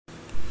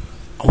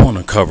I want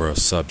to cover a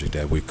subject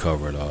that we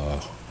covered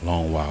a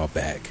long while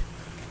back.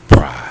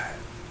 Pride.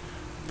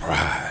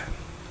 Pride.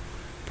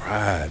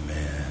 Pride,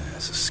 man.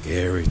 It's a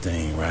scary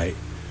thing, right?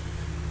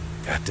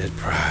 Got that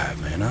pride,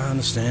 man. I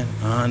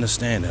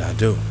understand it. I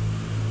do.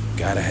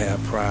 Gotta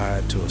have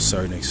pride to a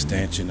certain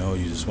extent, you know.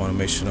 You just want to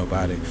make sure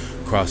nobody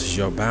crosses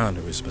your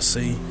boundaries. But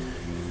see,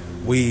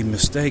 we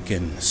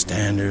mistaken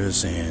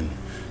standards and,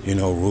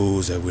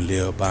 rules that we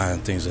live by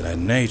and things of that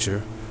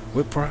nature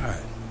with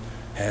pride.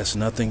 Has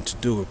nothing to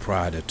do with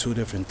pride. They're two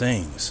different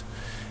things.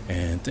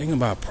 And the thing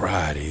about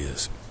pride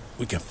is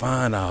we can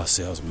find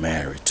ourselves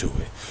married to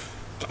it.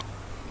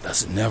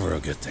 That's never a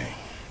good thing.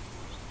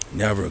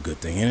 Never a good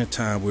thing.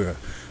 Anytime we're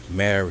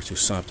married to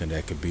something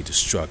that could be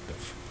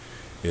destructive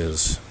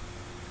is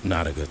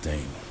not a good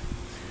thing.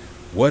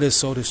 What is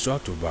so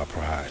destructive about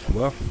pride?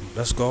 Well,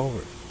 let's go over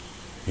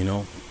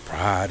it.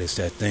 Pride is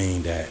that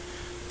thing that,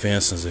 for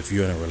instance, if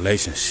you're in a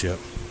relationship,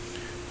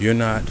 you're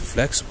not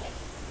flexible.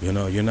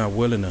 You're not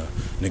willing to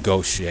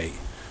negotiate.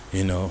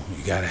 You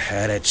got to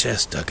have that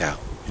chest stuck out.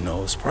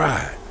 It's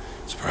pride.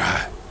 It's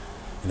pride.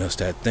 It's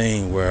that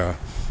thing where,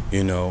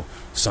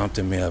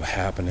 something may have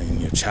happened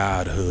in your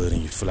childhood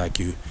and you feel like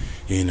you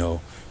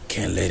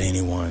can't let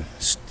anyone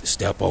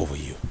step over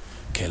you.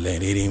 Can't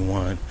let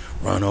anyone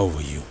run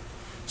over you.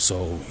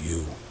 So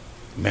you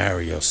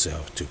marry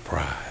yourself to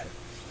pride.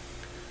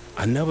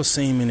 I never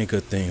seen many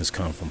good things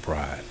come from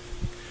pride,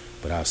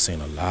 but I've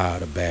seen a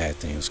lot of bad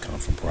things come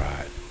from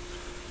pride.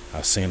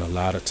 I've seen a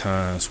lot of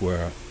times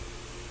where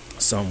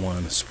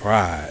someone's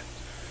pride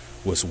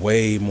was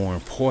way more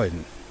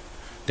important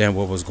than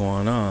what was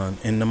going on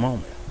in the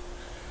moment.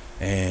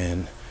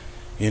 And,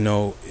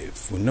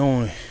 if we're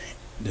knowing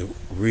the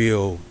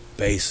real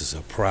basis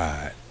of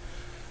pride,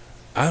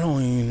 I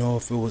don't even know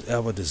if it was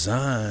ever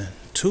designed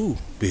to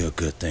be a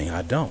good thing.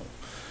 I don't.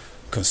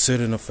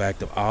 Considering the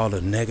fact of all the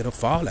negative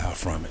fallout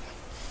from it.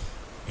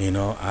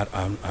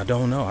 I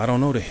don't know. I don't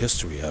know the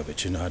history of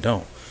it. I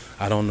don't.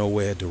 I don't know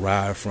where it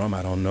derived from.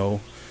 I don't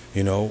know,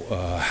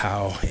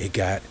 how it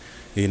got,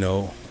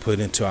 put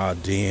into our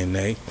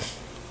DNA.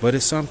 But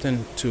it's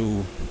something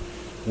to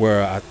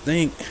where I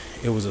think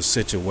it was a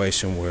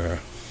situation where,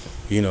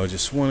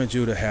 just wanted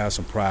you to have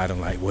some pride in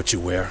like what you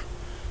wear,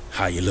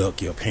 how you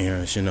look, your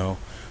appearance,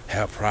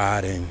 have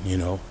pride in,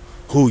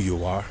 who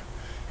you are,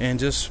 and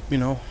just,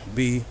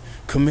 be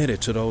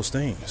committed to those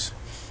things.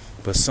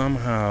 But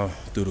somehow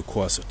through the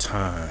course of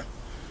time,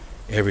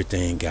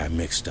 everything got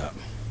mixed up.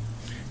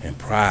 And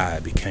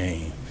pride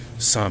became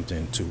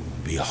something to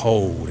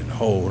behold and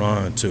hold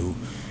on to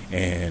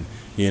and,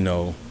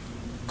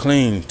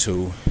 cling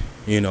to,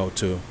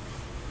 to,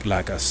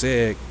 like I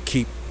said,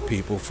 keep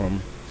people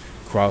from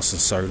crossing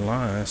certain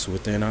lines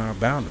within our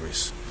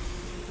boundaries.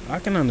 I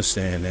can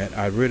understand that.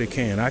 I really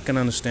can. I can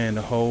understand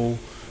the whole,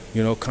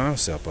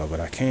 concept of it.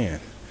 I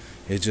can.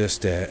 It's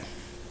just that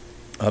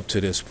up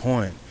to this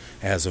point,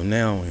 as of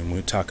now, and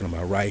we're talking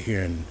about right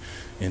here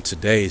in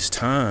today's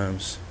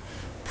times,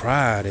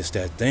 pride is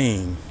that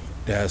thing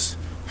that's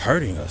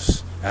hurting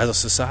us as a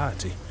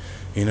society.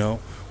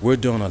 We're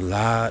doing a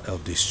lot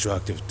of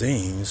destructive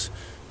things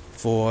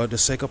for the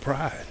sake of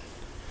pride.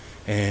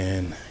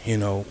 And,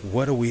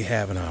 what are we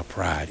having our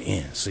pride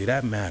in? See,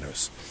 that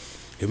matters.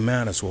 It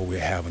matters what we're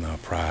having our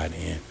pride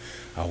in.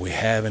 Are we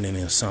having it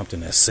in something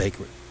that's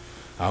sacred?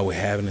 Are we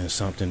having it in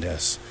something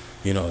that's,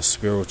 a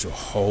spiritual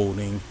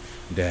holding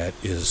that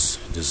is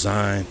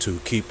designed to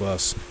keep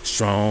us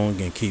strong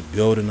and keep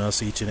building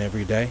us each and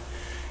every day?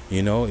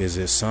 Is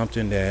it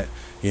something that,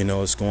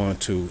 is going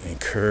to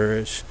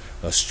encourage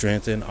or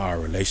strengthen our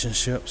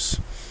relationships?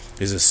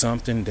 Is it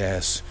something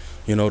that's,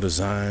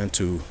 designed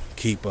to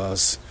keep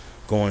us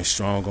going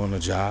strong on the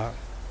job?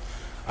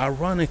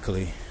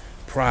 Ironically,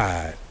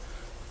 pride,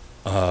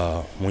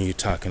 when you're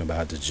talking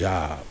about the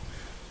job,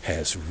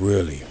 has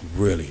really,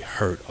 really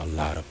hurt a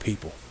lot of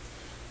people.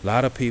 A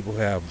lot of people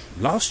have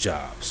lost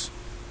jobs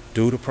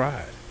due to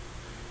pride.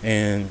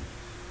 And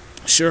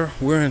sure,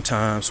 we're in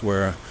times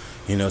where,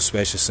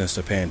 especially since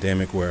the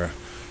pandemic, where,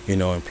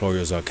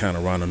 employers are kind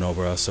of running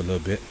over us a little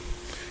bit,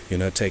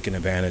 taking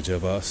advantage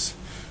of us.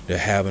 They're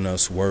having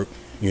us work,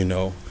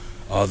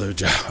 other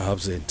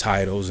jobs and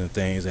titles and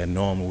things that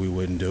normally we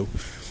wouldn't do.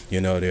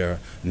 They're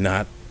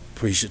not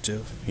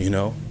appreciative,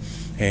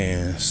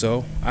 And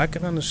so I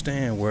can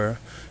understand where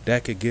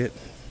that could get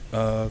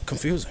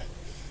confusing.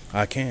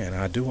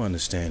 I do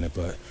understand it,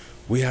 but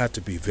we have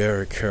to be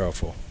very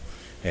careful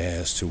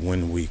as to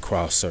when we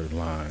cross certain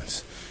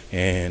lines.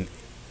 And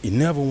you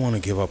never want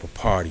to give up a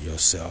part of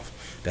yourself,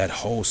 that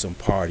wholesome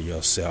part of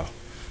yourself,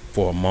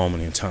 for a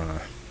moment in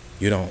time.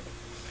 You don't.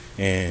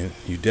 And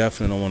you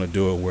definitely don't want to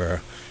do it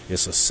where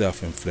it's a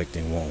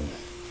self-inflicting wound.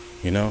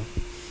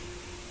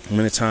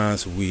 Many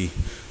times we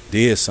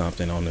did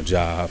something on the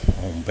job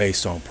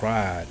based on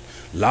pride,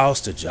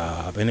 lost the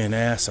job, and then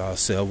asked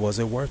ourselves, was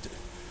it worth it?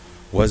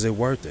 Was it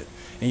worth it?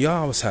 And you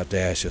always have to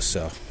ask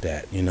yourself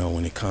that,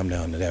 when it comes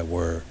down to that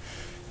word,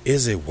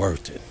 is it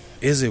worth it?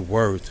 Is it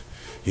worth,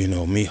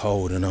 me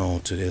holding on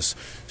to this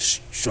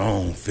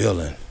strong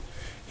feeling,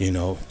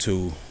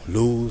 to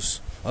lose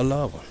a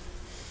loved one?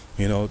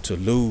 to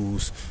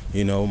lose,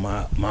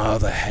 my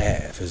other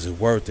half? Is it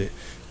worth it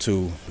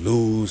to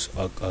lose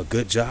a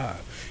good job?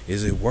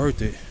 Is it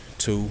worth it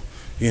to,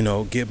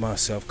 get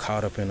myself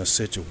caught up in a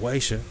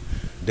situation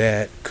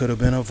that could have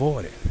been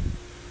avoided?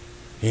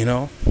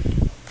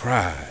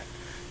 Pride.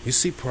 You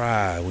see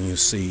pride when you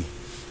see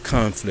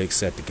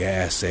conflicts at the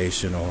gas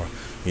station, or,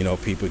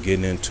 people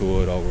getting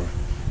into it over,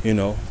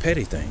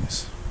 petty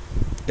things.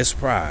 It's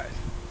pride.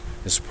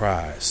 It's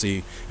pride.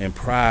 See, and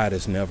pride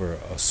is never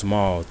a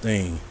small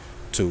thing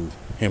to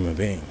human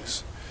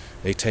beings.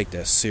 They take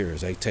that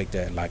serious. They take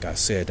that, like I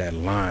said, that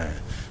line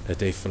that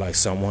they feel like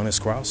someone is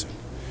crossing.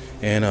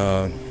 And,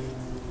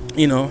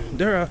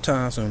 there are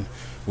times when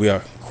we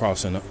are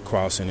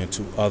crossing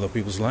into other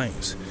people's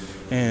lanes.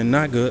 And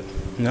not good.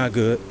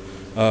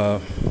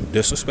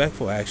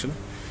 Disrespectful, actually.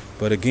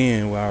 But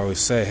again, we always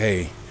say,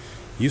 hey,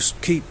 you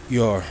keep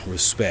your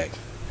respect,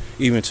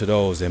 even to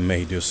those that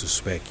may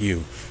disrespect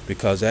you,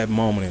 because that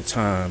moment in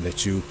time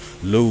that you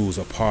lose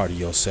a part of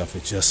yourself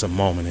is just a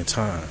moment in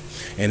time,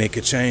 and it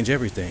could change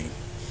everything.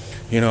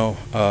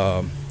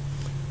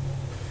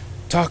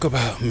 Talk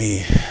about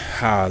me,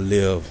 how I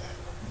live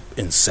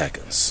in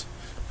seconds.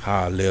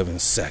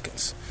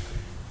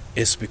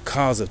 It's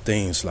because of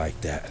things like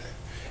that.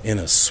 In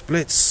a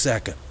split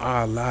second,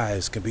 our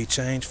lives can be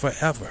changed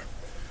forever.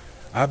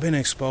 I've been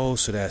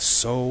exposed to that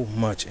so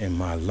much in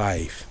my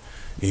life,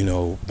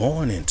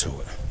 born into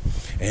it.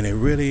 And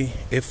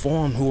it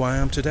formed who I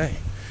am today.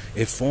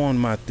 It formed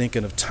my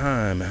thinking of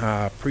time, and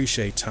how I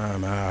appreciate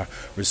time, how I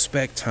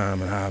respect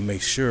time, and how I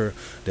make sure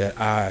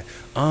that I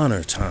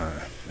honor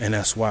time. And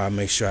that's why I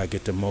make sure I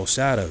get the most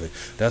out of it.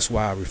 That's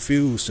why I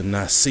refuse to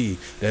not see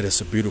that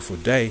it's a beautiful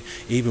day,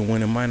 even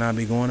when it might not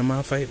be going in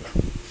my favor.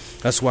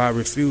 That's why I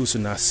refuse to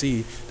not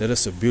see that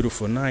it's a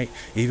beautiful night,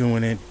 even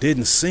when it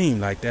didn't seem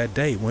like that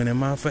day went in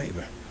my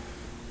favor.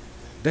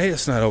 Day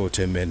is not over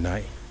till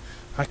midnight.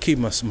 I keep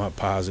my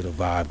positive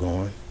vibe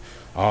going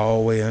all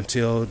the way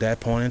until that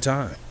point in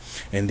time.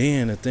 And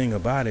then the thing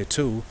about it,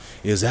 too,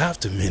 is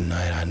after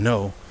midnight, I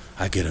know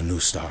I get a new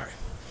start.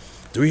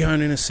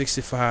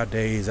 365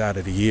 days out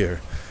of the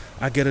year,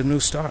 I get a new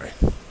start,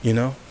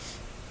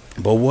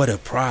 But what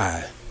if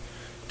pride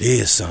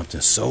did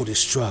something so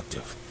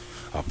destructive,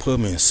 or put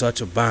me in such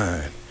a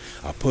bind,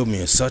 or put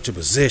me in such a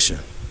position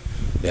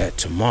that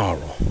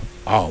tomorrow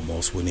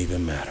almost wouldn't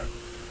even matter?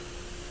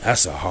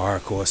 That's a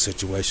hardcore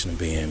situation to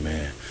be in,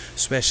 man,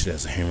 especially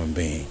as a human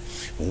being.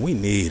 When we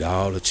need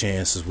all the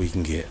chances we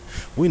can get,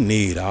 we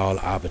need all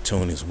the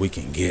opportunities we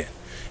can get,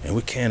 and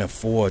we can't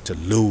afford to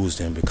lose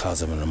them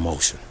because of an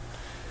emotion.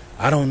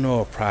 I don't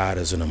know if pride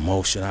is an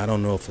emotion. I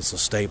don't know if it's a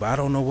state. I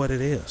don't know what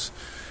it is.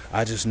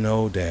 I just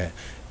know that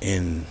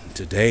in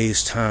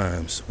today's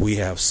times, we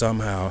have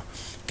somehow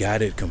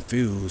got it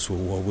confused with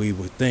what we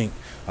would think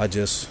are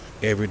just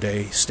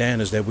everyday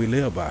standards that we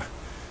live by.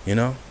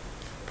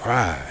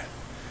 Pride.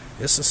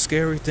 It's a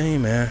scary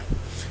thing, man.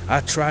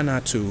 I try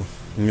not to,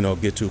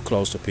 get too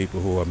close to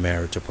people who are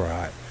married to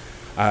pride.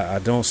 I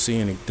don't see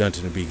any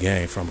nothing to be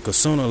gained from it, because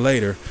sooner or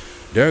later,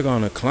 they're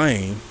going to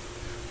claim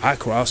I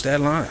crossed that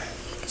line.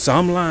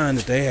 Some line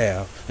that they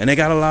have, and they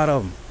got a lot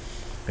of them.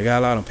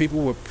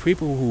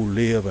 People who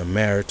live and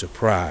married to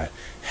pride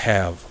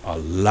have a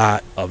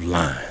lot of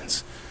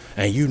lines,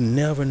 and you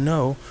never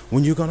know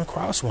when you're going to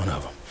cross one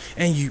of them.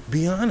 And you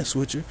be honest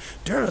with you,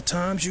 there are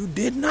times you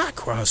did not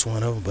cross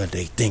one of them, but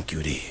they think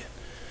you did.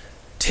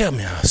 Tell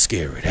me how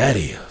scary that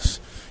is,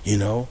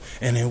 And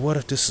then what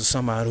if this is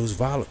somebody who's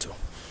volatile?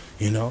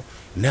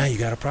 Now you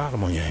got a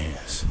problem on your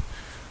hands.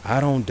 I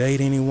don't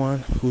date anyone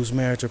who's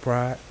married to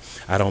pride.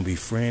 I don't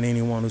befriend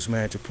anyone who's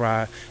married to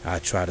pride. I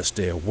try to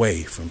stay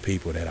away from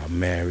people that are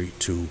married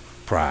to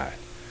pride.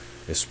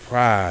 It's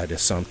pride that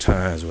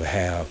sometimes will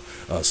have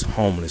us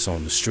homeless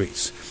on the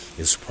streets.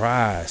 It's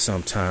pride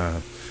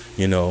sometimes,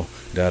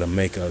 that'll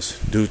make us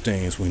do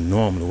things we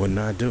normally would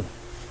not do.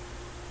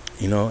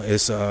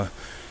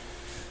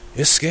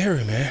 It's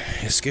scary, man.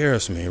 It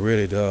scares me. It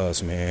really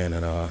does, man.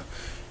 And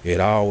it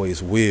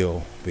always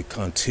will,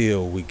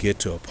 until we get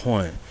to a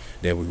point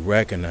that we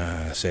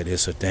recognize that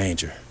it's a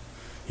danger.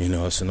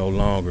 It's no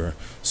longer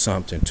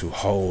something to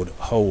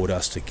hold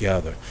us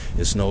together.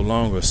 It's no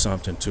longer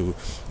something to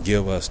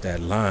give us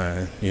that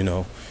line,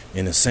 in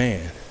the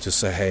sand. Just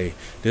say, hey,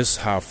 this is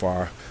how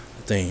far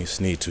things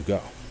need to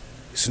go.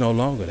 It's no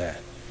longer that.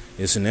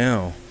 It's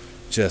now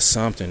just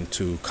something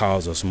to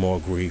cause us more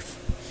grief,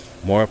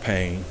 more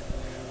pain,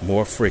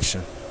 more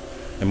friction,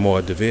 and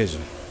more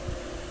division.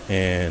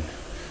 And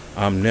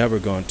I'm never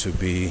going to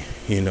be,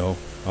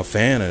 a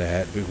fan of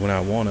that when I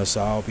want us to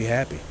all be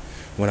happy.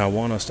 When I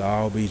want us to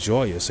all be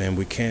joyous, and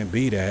we can't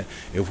be that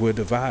if we're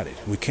divided.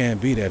 We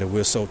can't be that if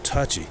we're so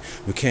touchy.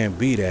 We can't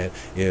be that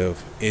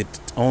if it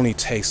only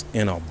takes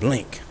in a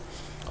blink,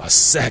 a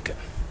second,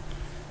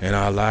 and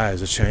our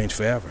lives will change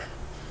forever.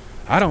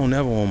 I don't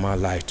ever want my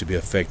life to be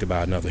affected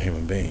by another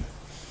human being.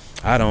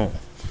 I don't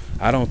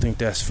think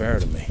that's fair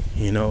to me.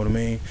 You know what I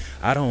mean?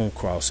 I don't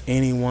cross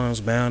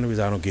anyone's boundaries.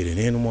 I don't get in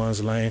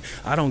anyone's lane.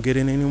 I don't get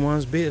in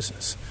anyone's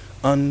business.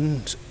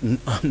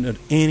 under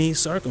any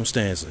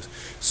circumstances.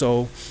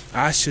 So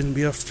I shouldn't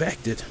be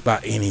affected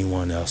by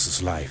anyone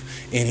else's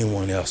life,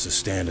 anyone else's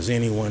standards,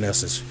 anyone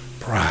else's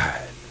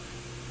pride.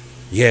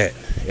 Yet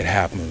it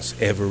happens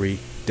every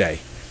day.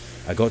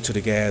 I go to the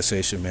gas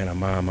station, man, I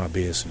mind my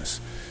business,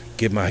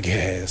 get my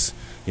gas,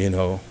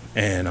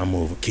 and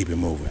I keep it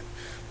moving.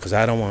 Because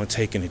I don't want to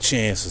take any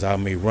chances I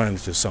may run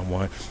into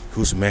someone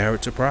who's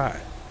married to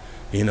pride.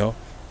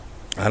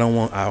 I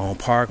don't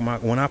park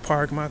when I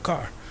park my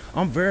car,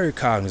 I'm very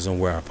cognizant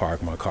where I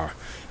park my car.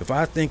 If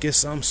I think it's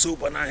some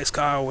super nice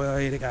car, well,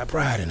 hey, they got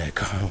pride in that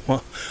car.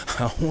 Well,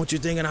 I don't want you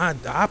thinking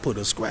I put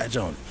a scratch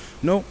on it.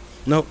 Nope.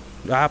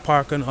 I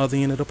park on the other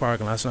end of the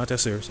parking lot. It's not that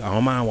serious. I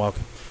don't mind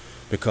walking.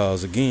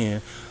 Because,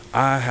 again,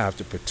 I have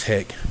to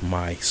protect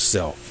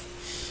myself.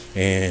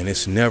 And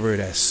it's never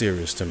that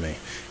serious to me.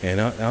 And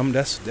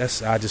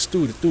I just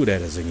threw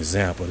that as an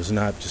example. It's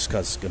not just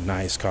because it's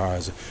nice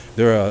cars.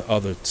 There are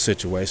other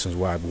situations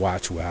where I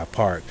watch where I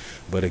park.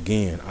 But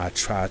again, I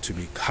try to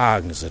be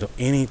cognizant of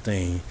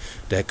anything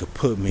that could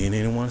put me in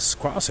anyone's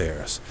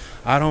crosshairs.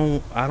 I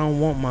don't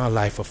want my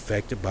life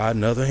affected by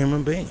another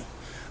human being.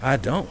 I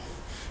don't.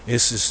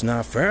 It's just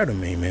not fair to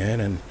me,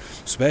 man. And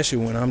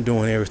especially when I'm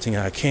doing everything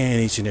I can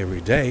each and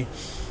every day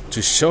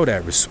to show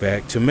that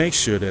respect, to make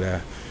sure that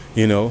I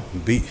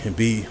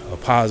be a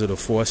positive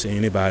force in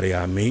anybody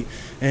I meet,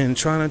 and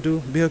trying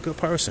to be a good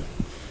person.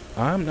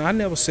 I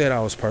never said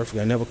I was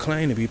perfect. I never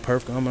claimed to be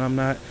perfect. I'm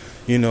not,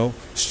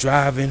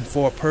 striving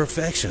for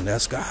perfection.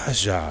 That's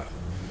God's job.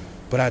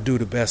 But I do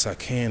the best I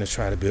can to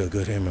try to be a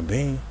good human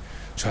being,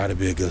 try to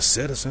be a good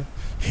citizen,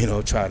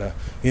 try to,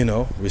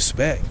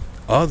 respect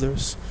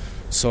others.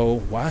 So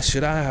why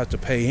should I have to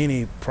pay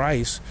any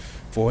price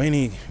for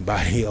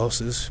anybody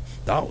else's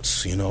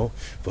thoughts, for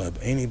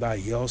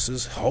anybody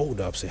else's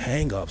holdups and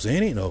hang-ups,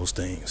 any of those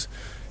things?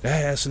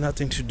 That has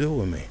nothing to do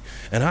with me.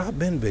 And I've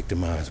been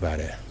victimized by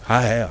that.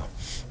 I have.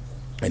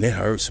 And it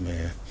hurts,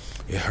 man.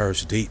 It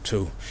hurts deep,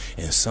 too.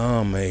 And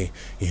some may,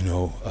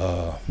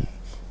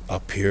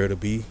 appear to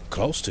be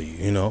close to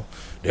you,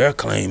 They're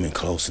claiming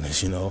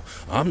closeness,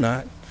 I'm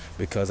not.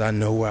 Because I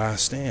know where I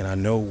stand. I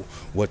know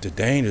what the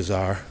dangers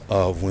are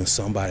of when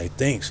somebody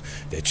thinks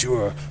that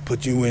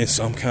put you in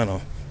some kind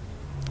of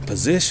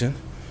position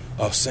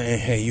of saying,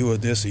 hey, you are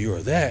this or you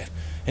are that.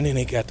 And then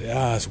they got their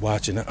eyes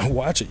watching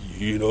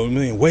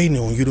you, waiting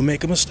on you to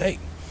make a mistake.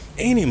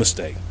 Any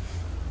mistake.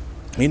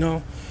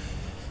 It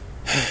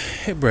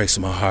breaks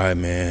my heart,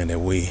 man, that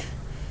we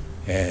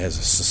as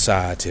a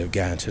society have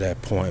gotten to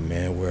that point,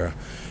 man, where,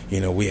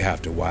 we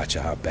have to watch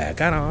our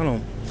back.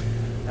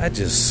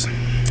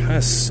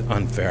 That's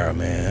unfair,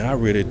 man. I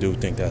really do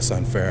think that's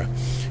unfair,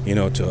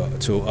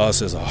 to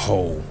us as a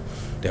whole,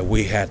 that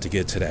we had to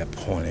get to that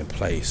point in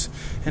place.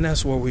 And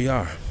that's where we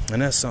are.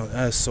 And that's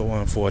so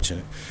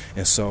unfortunate.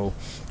 And so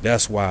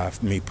that's why,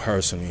 me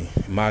personally,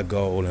 my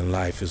goal in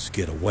life is to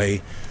get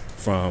away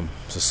from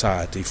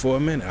society for a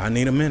minute. I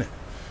need a minute.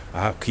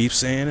 I keep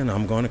saying it, and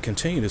I'm going to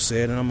continue to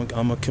say it, and I'm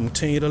going to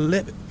continue to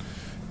live it,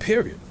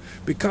 period.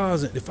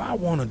 Because if I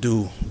want to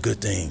do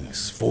good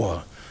things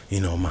for,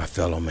 my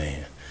fellow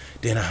man,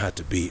 then I have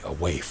to be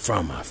away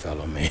from my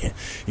fellow man.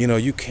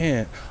 You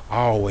can't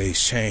always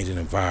change an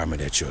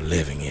environment that you're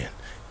living in.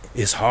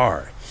 It's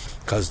hard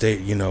because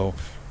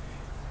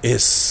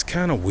it's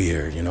kind of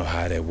weird,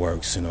 how that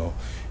works,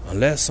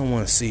 Unless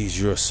someone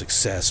sees you're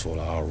successful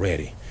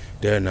already,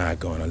 they're not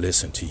going to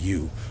listen to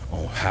you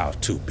on how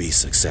to be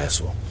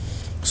successful.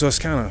 So it's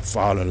kind of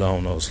falling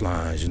along those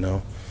lines,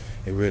 It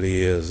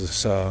really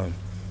is.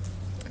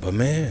 But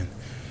man,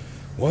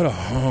 what a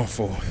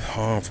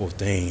harmful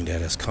thing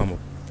that has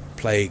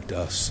plagued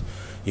us,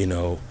 in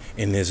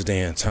this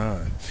day and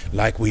time.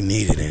 Like we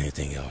needed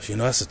anything else.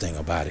 That's the thing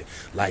about it.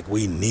 Like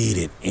we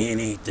needed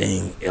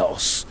anything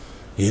else,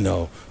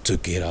 to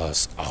get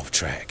us off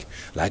track.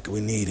 Like we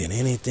needed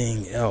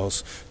anything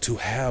else to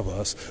have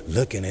us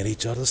looking at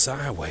each other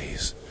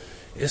sideways.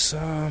 It's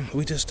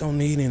we just don't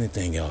need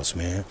anything else,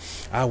 man.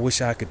 I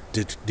wish I could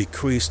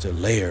decrease the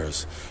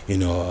layers,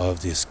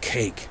 of this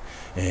cake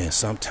and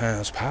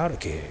sometimes powder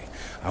keg.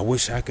 I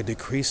wish I could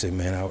decrease it,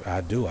 man.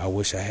 I do. I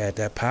wish I had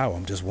that power.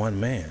 I'm just one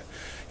man,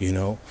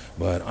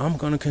 But I'm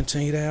going to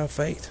continue to have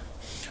faith.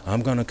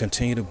 I'm going to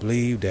continue to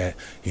believe that,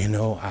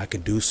 I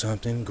could do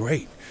something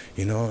great.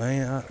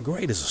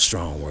 Great is a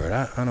strong word.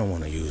 I don't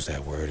want to use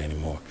that word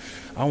anymore.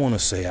 I want to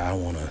say I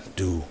want to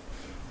do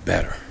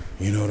better.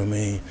 You know what I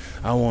mean?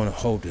 I want to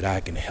hope that I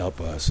can help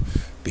us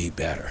be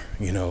better.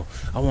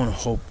 I want to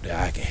hope that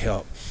I can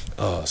help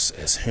us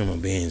as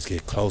human beings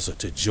get closer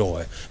to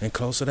joy and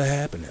closer to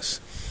happiness.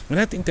 And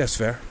I think that's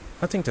fair.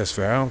 I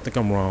don't think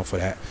I'm wrong for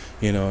that,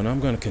 and I'm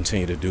going to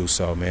continue to do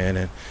so, man.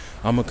 And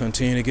I'm going to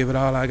continue to give it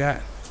all I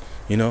got,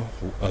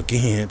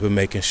 again, but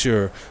making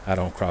sure I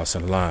don't cross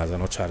any lines. I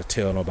don't try to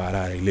tell nobody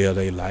how they live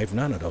their life,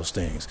 none of those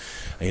things.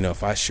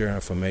 If I share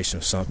information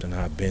of something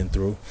I've been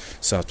through,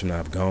 something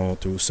I've gone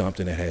through,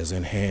 something that has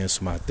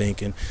enhanced my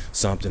thinking,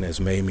 something that's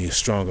made me a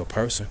stronger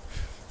person,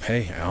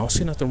 hey, I don't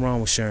see nothing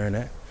wrong with sharing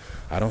that.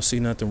 I don't see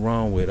nothing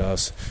wrong with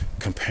us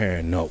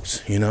comparing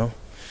notes,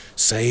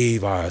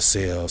 save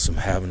ourselves from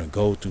having to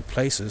go through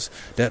places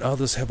that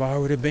others have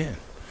already been.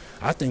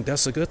 I think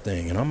that's a good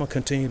thing, and I'm going to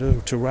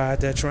continue to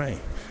ride that train.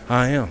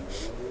 I am.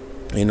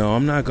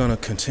 I'm not going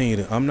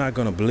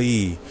to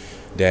believe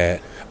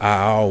that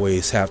I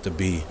always have to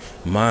be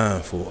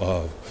mindful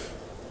of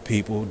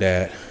people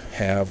that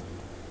have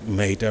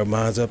made their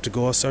minds up to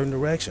go a certain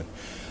direction.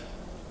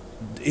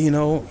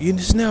 You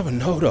just never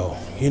know, though.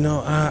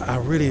 I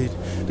really,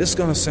 this is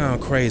going to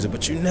sound crazy,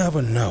 but you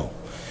never know.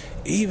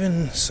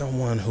 Even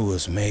someone who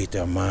has made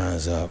their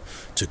minds up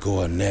to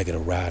go a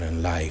negative route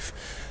in life,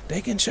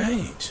 they can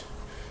change.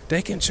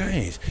 They can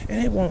change.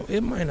 And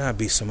it might not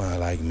be somebody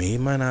like me.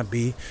 It might not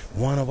be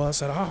one of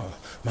us at all.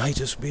 It might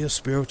just be a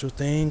spiritual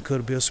thing.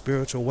 Could be a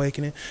spiritual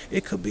awakening.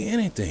 It could be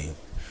anything.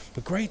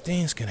 But great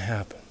things can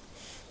happen.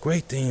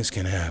 Great things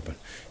can happen.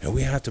 And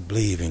we have to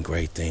believe in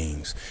great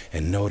things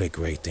and know that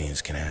great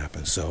things can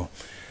happen. So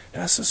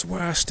that's just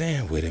where I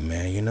stand with it,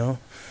 man,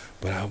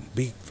 But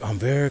I'm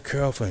very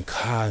careful and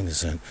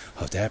cognizant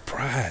of that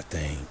pride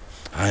thing.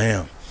 I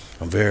am.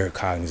 I'm very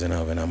cognizant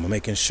of it. I'm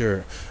making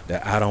sure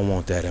that I don't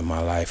want that in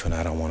my life, and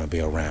I don't want to be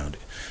around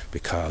it,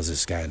 because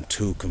it's gotten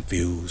too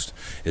confused,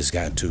 it's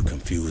gotten too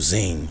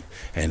confusing,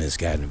 and it's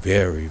gotten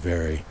very,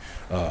 very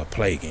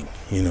plaguing.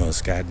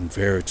 It's gotten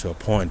very to a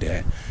point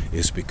that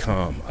it's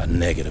become a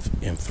negative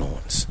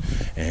influence.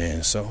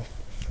 And so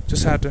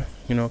just have to,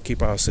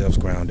 keep ourselves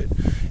grounded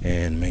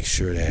and make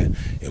sure that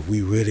if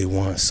we really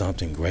want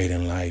something great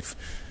in life,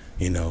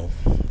 and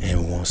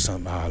we want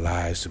our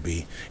lives to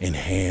be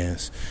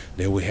enhanced,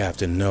 then we have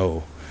to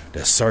know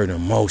that certain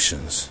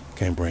emotions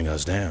can bring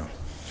us down.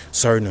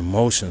 Certain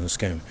emotions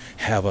can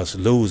have us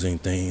losing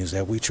things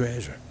that we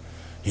treasure.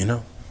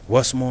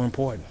 What's more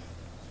important?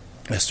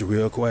 That's the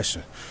real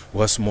question.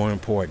 What's more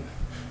important?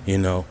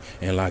 And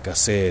like I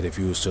said, if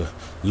you was to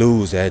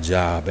lose that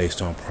job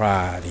based on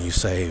pride, and you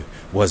say,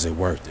 was it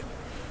worth it?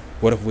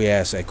 What if we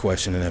ask that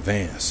question in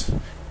advance?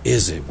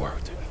 Is it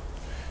worth it?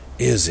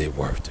 Is it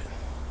worth it?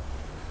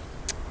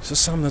 It's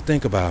just something to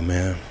think about,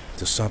 man.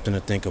 Just something to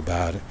think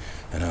about it.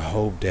 And I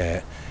hope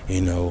that,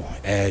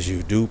 as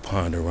you do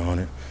ponder on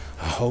it,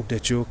 I hope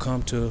that you'll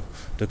come to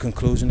the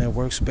conclusion that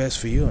works best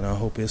for you. And I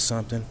hope it's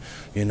something,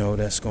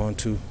 that's going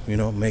to,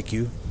 make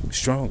you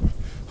stronger.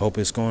 Hope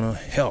it's going to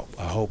help.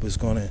 I hope it's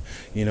going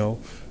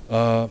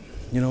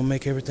to,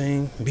 make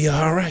everything be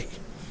all right.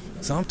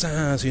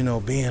 Sometimes,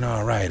 being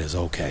all right is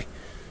okay.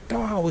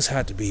 Don't always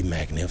have to be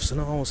magnificent.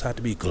 Don't always have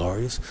to be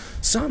glorious.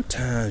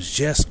 Sometimes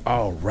just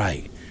all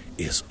right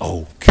is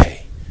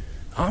okay.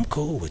 I'm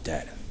cool with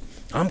that.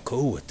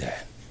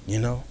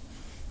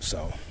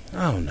 So,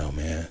 I don't know,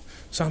 man.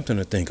 Something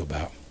to think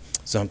about.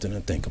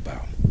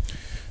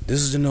 This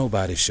is the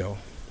Nobody Show.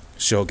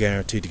 Show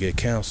guaranteed to get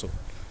canceled.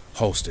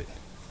 Hosted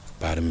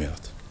by The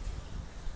Myth.